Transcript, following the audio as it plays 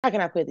how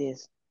can I put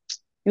this?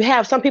 You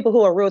have some people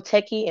who are real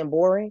techie and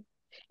boring,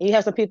 and you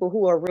have some people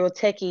who are real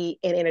techie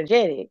and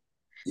energetic.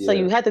 So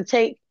Yeah. you have to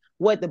take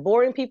what the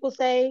boring people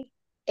say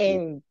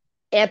and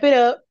amp it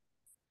up,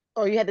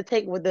 or you have to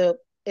take what the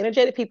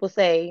energetic people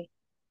say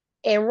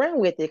and run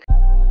with it.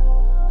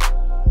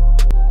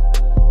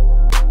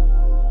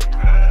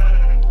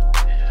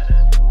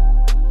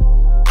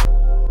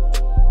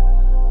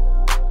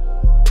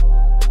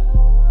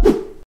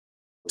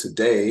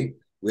 Today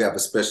we have a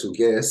special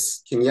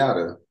guest,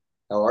 Kenyatta.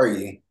 How are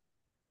you?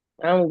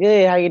 I'm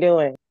good. How you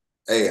doing?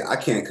 Hey, I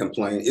can't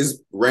complain. It's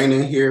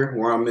raining here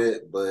where I'm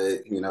at,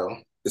 but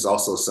it's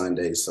also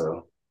Sunday,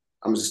 so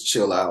I'm just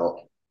chill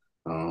out.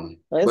 Well,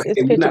 But it's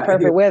hey, we're picture not here.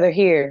 perfect weather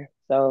here,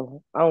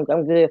 so I'm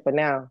good for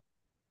now.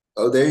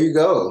 Oh, there you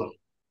go.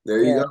 There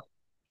you go.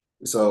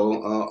 Yeah.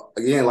 So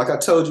again, like I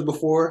told you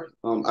before,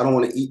 I don't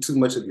want to eat too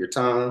much of your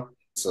time.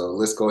 So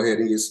let's go ahead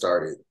and get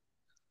started.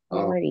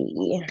 Um,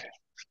 Alrighty.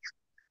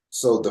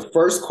 So the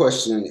first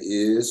question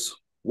is,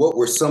 what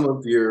were some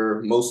of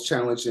your most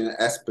challenging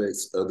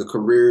aspects of the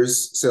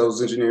Careerist Sales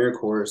Engineering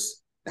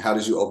Course, and how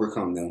did you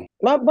overcome them?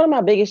 One of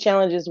my biggest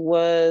challenges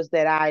was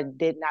that I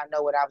did not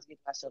know what I was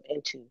getting myself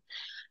into.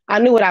 I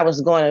knew what I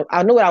was going to,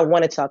 I knew what I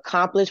wanted to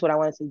accomplish, what I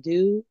wanted to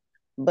do.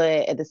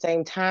 But at the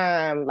same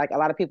time, like a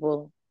lot of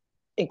people,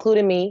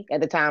 including me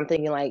at the time,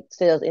 thinking like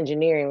sales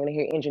engineering, when they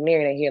hear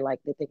engineering, they hear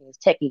like they're thinking it's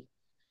techie.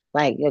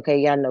 Like, okay,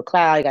 you gotta know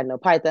cloud, you gotta know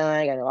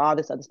Python, you gotta know all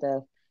this other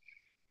stuff.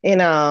 And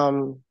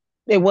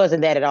it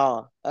wasn't that at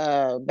all.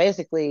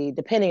 Basically,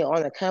 depending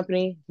on the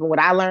company, from what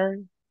I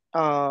learned,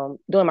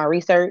 doing my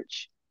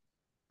research,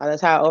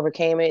 that's how I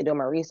overcame it, doing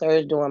my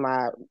research, doing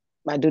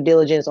my due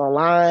diligence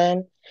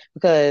online,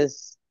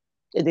 because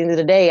at the end of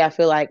the day, I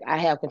feel like I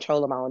have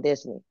control of my own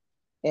destiny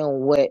and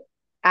what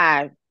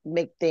I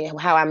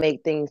how I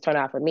make things turn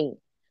out for me.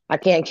 I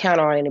can't count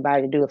on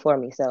anybody to do it for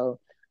me. So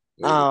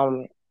There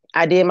um,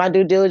 I did my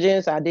due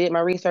diligence. I did my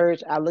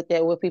research. I looked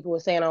at what people were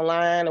saying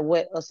online and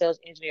what a sales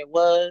engineer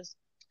was.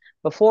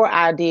 Before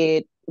I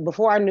knew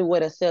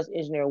what a sales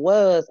engineer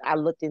was, I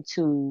looked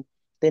into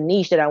the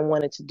niche that I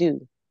wanted to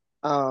do.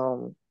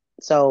 Um,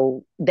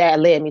 so that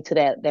led me to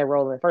that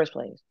role in the first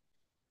place. Okay.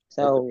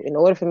 So in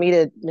order for me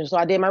to, so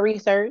I did my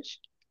research.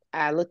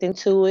 I looked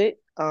into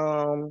it.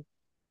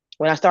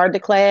 When I started the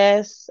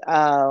class,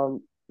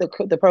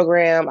 the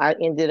program, I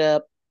ended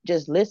up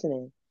just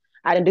listening.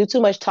 I didn't do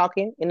too much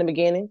talking in the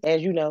beginning,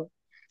 as you know.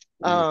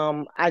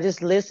 Mhm. I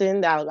just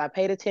listened. I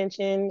paid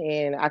attention,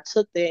 and I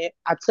took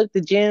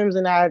the gems,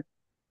 and I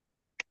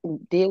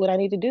did what I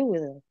need to do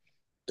with them.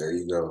 There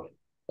you go.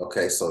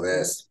 Okay, so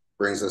that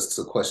brings us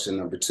to question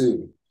number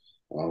two.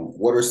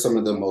 What are some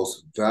of the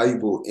most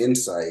valuable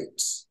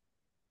insights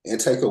and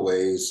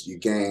takeaways you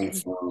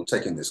gained from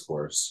taking this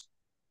course?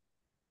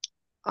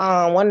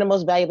 One of the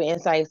most valuable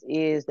insights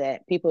is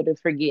that people to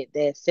forget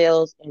that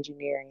sales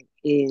engineering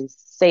is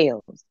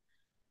sales.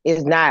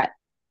 It's not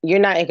You're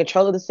not in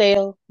control of the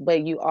sale,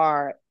 but you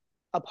are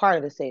a part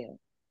of the sale.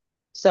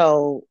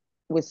 So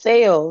with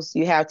sales,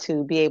 you have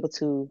to be able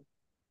to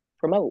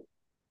promote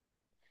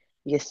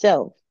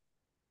yourself.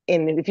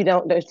 And if you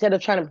don't, instead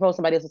of trying to promote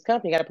somebody else's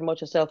company, you got to promote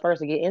yourself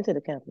first to get into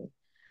the company.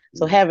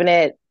 So Mhm. having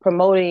that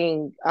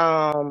promoting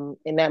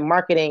and that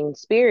marketing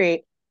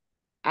spirit,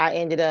 I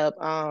ended up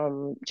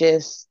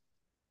just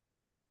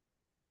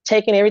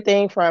taking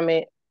everything from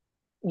it,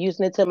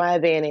 using it to my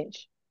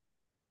advantage.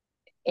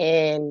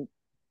 And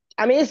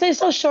I mean, it's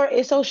so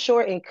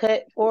short and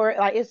cut for it.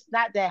 Like it's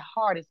not that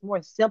hard. It's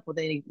more simple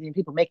than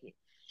people make it.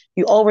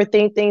 You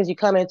overthink things, you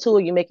come into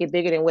it, you make it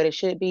bigger than what it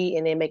should be,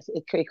 and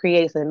it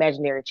creates an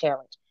imaginary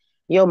challenge.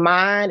 Your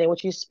mind and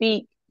what you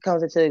speak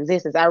comes into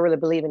existence. I really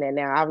believe in that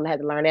now. I've had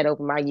to learn that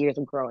over my years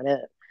of growing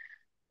up.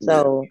 Yeah.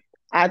 So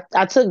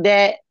I took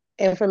that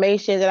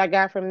information that I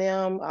got from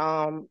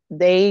them.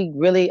 They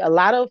really a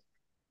lot of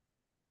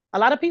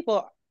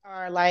people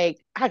are like,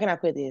 how can I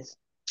put this?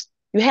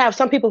 You have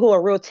some people who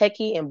are real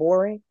techie and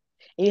boring,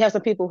 and you have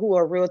some people who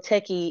are real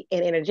techie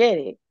and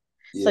energetic.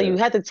 So Yeah. you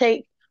have to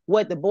take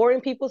what the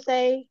boring people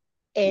say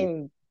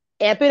and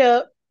amp it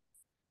up,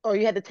 or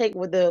you have to take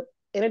what the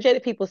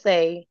energetic people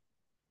say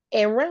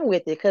and run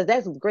with it, because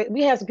that's great.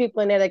 We have some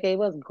people in there that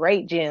gave us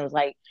great gems,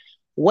 like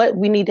what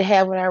we need to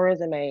have on our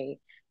resume,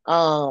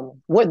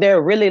 what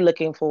they're really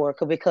looking for.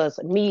 Because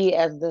me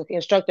as the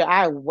instructor,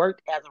 I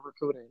worked as a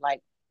recruiter.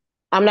 Like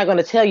I'm not going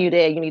to tell you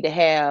that you need to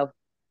have,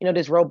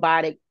 this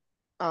robotic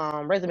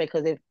resume,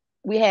 because if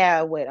we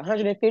have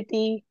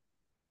 150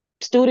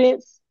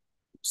 students,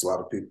 It's a lot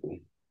of people.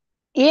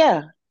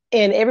 yeah,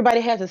 and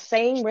everybody has the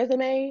same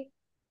resume,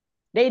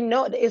 they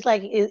know it's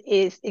like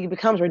it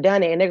becomes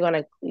redundant, and they're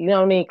gonna, what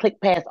I mean, click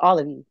past all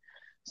of you.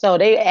 So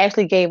they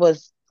actually gave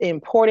us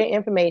important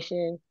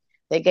information.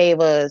 They gave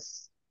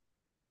us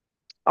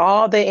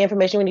all the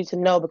information we need to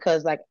know,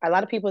 because like a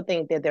lot of people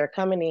think that they're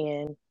coming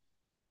in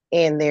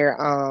and they're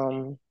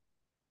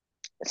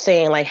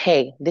saying like,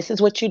 hey, this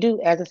is what you do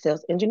as a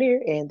sales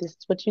engineer, and this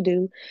is what you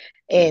do,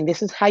 and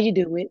this is how you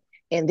do it,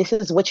 and this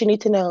is what you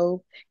need to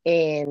know,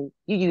 and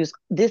you use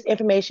this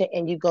information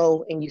and you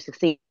go and you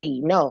succeed.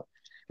 No,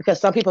 because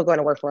some people are going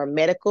to work for a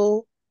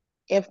medical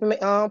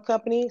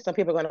company. Some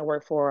people are going to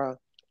work for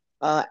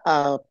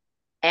a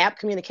app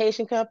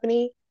communication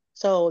company.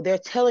 So they're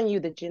telling you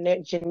the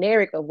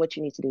generic of what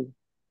you need to do.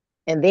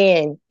 And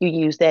then you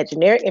use that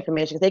generic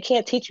information because they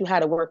can't teach you how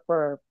to work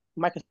for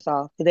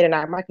Microsoft because they're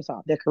not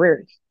Microsoft, they're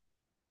careers.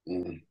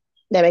 Mm,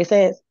 That makes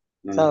sense.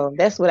 mm. So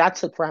that's what I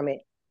took from it.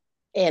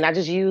 And I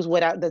just use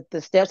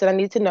the steps that I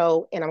need to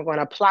know, and I'm going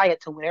to apply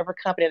it to whatever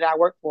company that I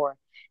work for.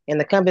 And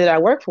the company that I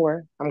work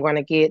for, I'm going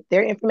to get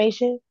their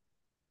information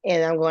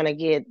and I'm going to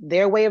get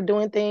their way of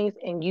doing things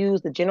and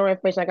use the general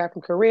information I got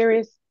from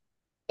Careerist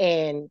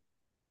and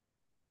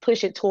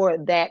push it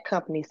toward that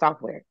company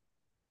software.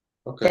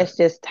 Okay. That's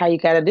just how you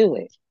got to do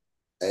it.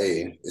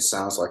 Hey, it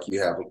sounds like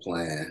you have a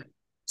plan.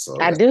 So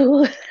I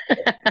do.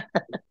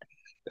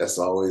 that's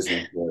always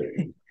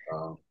important.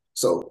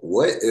 So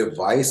what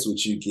advice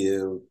would you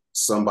give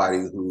somebody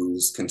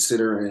who's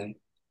considering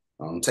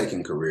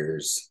taking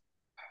careers?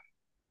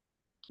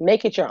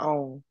 Make it your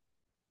own.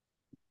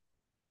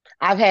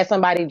 I've had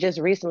somebody just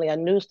recently, a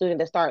new student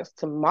that starts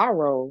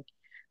tomorrow,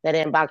 that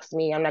inboxed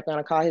me. I'm not going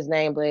to call his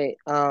name, but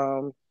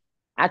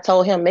I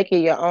told him, make it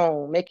your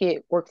own, make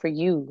it work for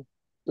you.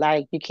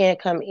 Like, you can't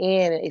come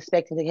in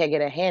expecting to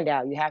get a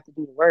handout. You have to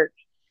do the work.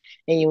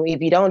 And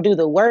if you don't do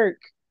the work,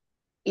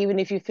 even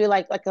if you feel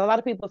like a lot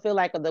of people feel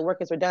like the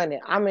work is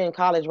redundant. I'm in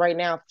college right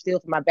now, still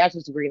for my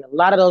bachelor's degree, and a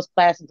lot of those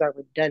classes are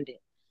redundant.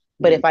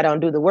 But Mm, if I don't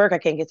do the work, I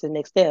can't get to the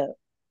next step.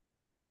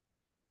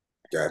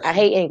 I got you.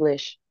 hate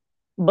English,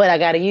 but I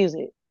got to use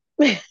it.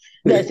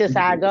 That's just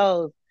how it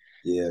goes.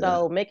 Yeah,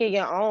 So make it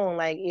your own.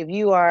 Like, if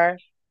you are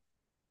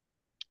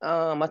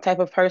a type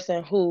of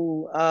person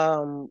who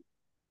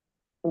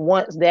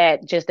wants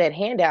that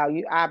handout,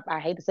 I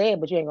hate to say it,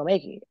 but you ain't gonna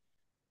make it.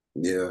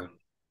 yeah,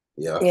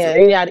 yeah. I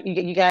feel, Yeah,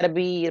 you got to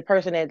be the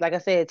person that, like I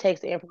said,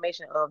 takes the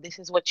information of this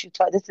is what you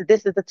talk. This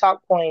is the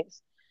talk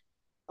points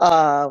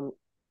um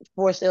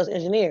for a sales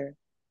engineer.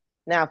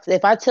 Now,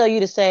 if I tell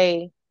you to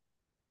say,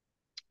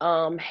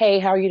 hey,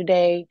 how are you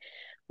today?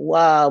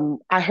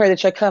 I heard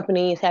that your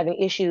company is having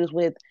issues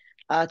with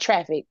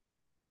traffic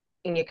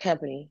in your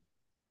company,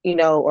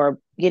 or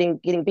being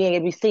able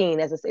to be seen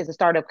as a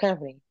startup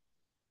company.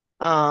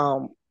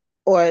 Um,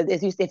 or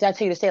if I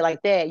tell you to say it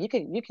like that, you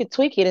could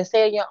tweak it and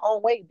say it in your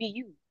own way. Be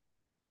you.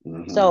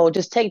 mhm. So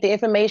just take the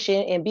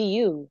information and be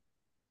you,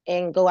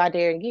 and go out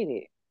there and get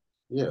it.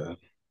 Yeah,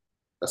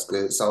 that's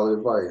good. Solid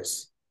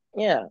advice.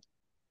 Yeah.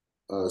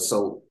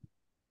 So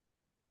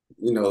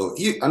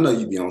I know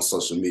you be on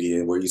social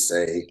media where you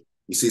say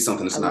you see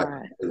something that's A not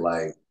lot.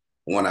 like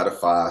 1 out of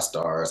 5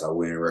 stars, I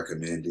wouldn't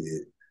recommend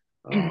it,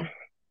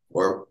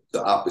 or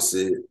the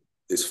opposite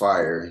is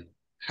fire.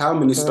 How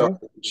many stars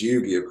Hmm. would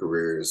you give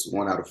careers?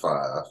 1 out of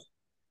 5.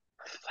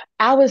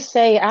 I would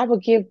say I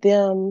would give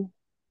them,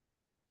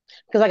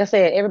 because like I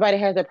said, everybody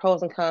has their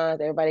pros and cons.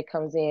 Everybody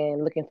comes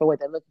in looking for what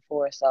they're looking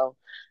for. So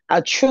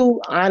a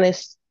true,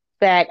 honest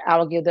fact, I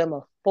would give them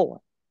a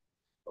 4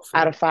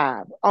 out of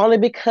 5. Only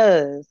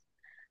because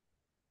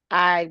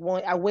I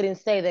wouldn't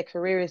say that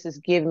careerists is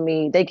giving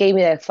me they gave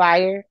me that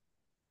fire.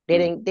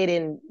 Mm,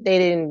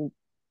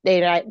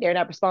 They're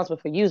not responsible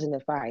for using the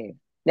fire.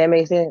 That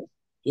makes sense.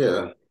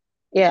 yeah.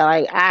 Yeah,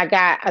 like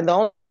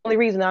the only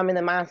reason I'm in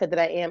the mindset that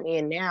I am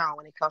in now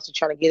when it comes to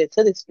trying to get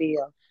into this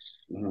field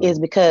is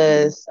Mhm.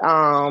 because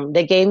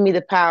they gave me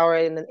the power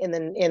in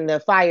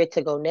the fire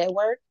to go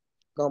network,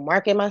 go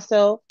market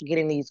myself, get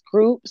in these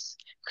groups,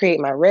 create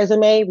my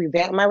resume,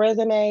 revamp my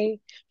resume,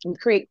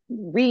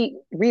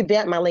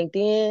 revamp my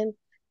LinkedIn.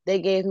 They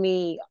gave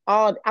me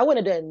all. I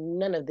wouldn't have done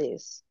none of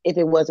this if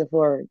it wasn't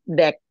for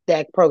that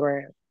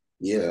program.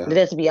 Yeah.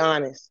 Let's be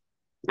honest.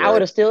 I would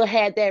Right. have still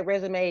had that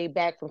resume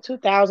back from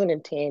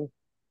 2010.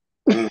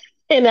 Mm,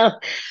 You know,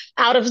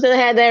 I would have still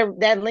had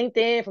that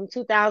LinkedIn from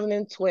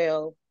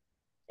 2012,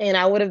 and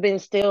I would have been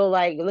still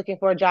like looking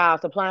for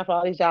jobs, applying for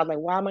all these jobs. Like,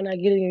 why am I not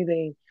getting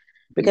anything?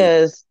 yeah.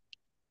 Because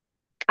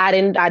I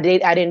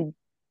didn't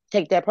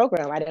take that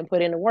program. I didn't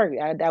put in the work.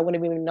 I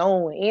wouldn't have even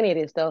known any of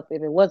this stuff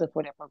if it wasn't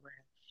for that program.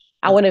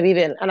 I Okay. wouldn't have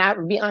even, and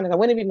I'll be honest, I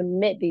wouldn't have even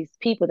met these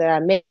people that I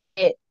met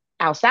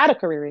outside of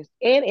careers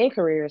and in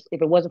careers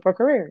if it wasn't for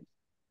careers.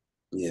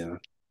 Yeah.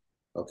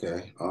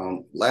 Okay.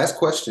 Last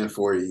question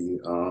for you.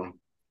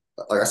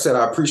 Like I said,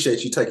 I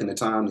appreciate you taking the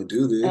time to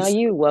do this.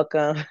 You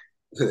welcome.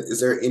 Is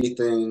there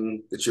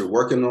anything that you're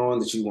working on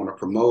that you want to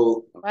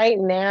promote? Right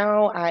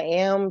now, I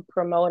am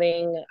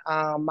promoting.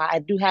 I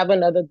do have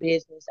another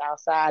business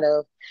outside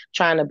of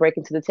trying to break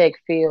into the tech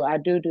field. I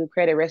do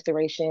credit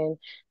restoration,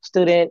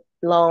 student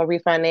loan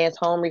refinance,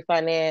 home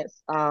refinance.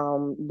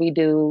 We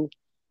do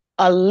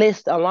a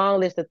long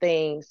list of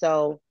things.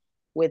 So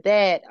with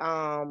that,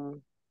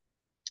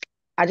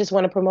 I just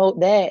want to promote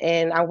that,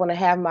 and I want to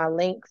have my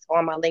links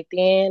on my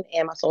LinkedIn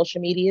and my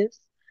social medias.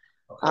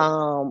 Okay.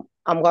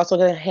 I'm also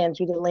going to hand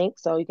you the link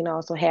so you can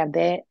also have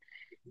that.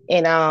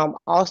 And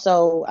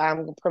also,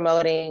 I'm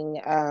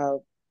promoting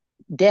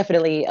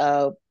definitely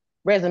a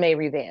resume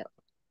revamp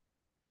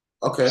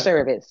Okay.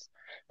 service.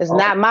 It's Oh,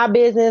 not my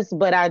business,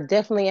 but I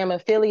definitely am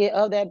affiliate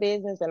of that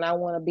business, and I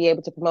want to be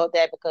able to promote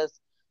that because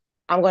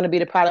I'm going to be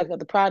the product of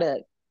the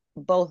product,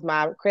 both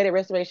my credit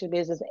restoration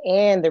business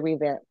and the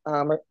revamp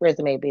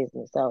resume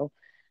business. So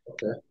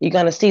Okay. you're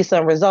going to see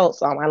some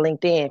results on my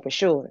LinkedIn for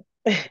sure.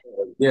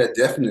 Yeah,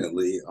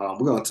 definitely. We're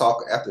gonna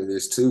talk after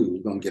this too.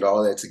 We're gonna get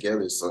all that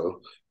together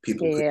so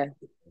people could Yeah.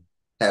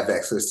 have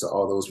access to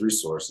all those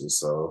resources.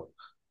 So,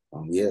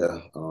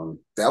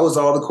 that was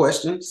all the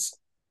questions.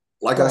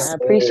 Like I Well, I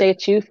said,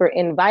 appreciate you for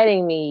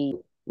inviting me.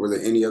 were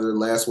there any other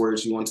last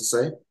words you want to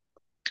say?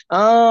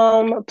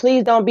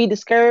 Please don't be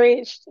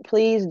discouraged.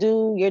 Please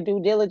do your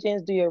due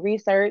diligence, do your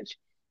research,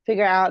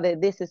 figure out that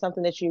this is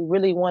something that you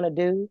really want to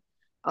do.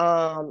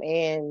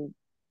 And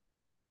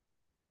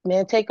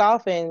then take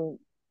off and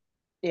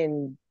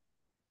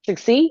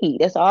succeed.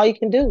 That's all you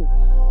can do.